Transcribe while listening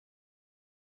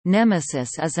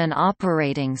Nemesis is an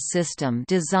operating system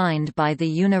designed by the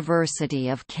University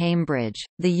of Cambridge,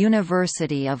 the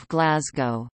University of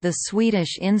Glasgow, the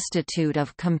Swedish Institute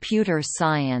of Computer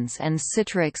Science and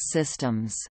Citrix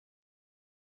Systems.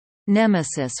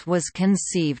 Nemesis was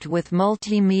conceived with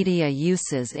multimedia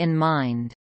uses in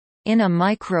mind. In a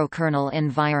microkernel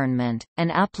environment, an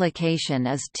application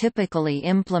is typically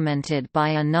implemented by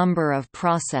a number of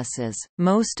processes,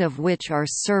 most of which are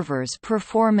servers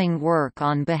performing work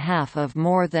on behalf of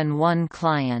more than one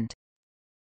client.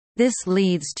 This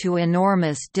leads to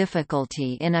enormous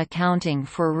difficulty in accounting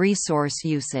for resource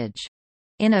usage.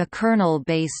 In a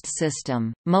kernel-based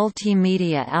system,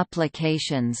 multimedia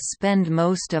applications spend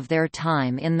most of their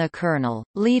time in the kernel,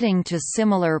 leading to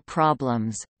similar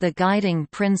problems. The guiding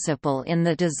principle in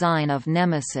the design of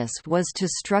Nemesis was to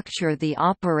structure the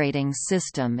operating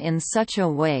system in such a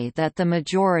way that the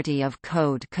majority of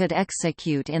code could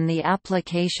execute in the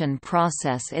application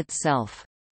process itself.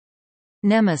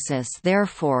 Nemesis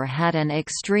therefore had an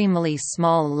extremely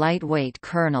small lightweight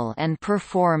kernel and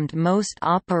performed most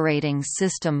operating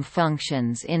system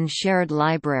functions in shared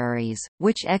libraries,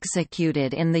 which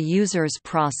executed in the user's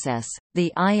process.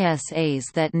 The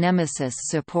ISAs that Nemesis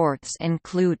supports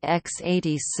include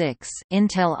x86,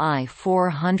 Intel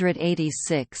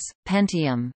i486,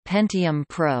 Pentium, Pentium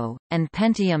Pro, and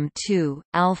Pentium II,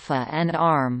 Alpha and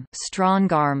ARM,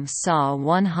 StrongARM SA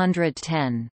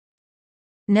 110.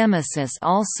 Nemesis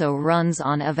also runs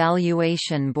on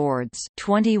evaluation boards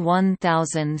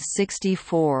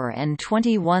 21064 and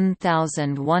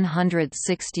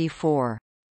 21164.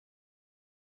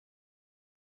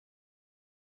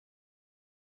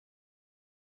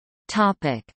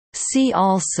 Topic: See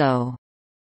also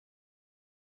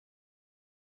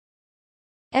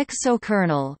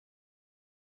Exokernel,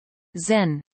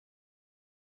 Xen,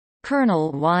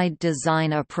 kernel-wide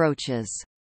design approaches.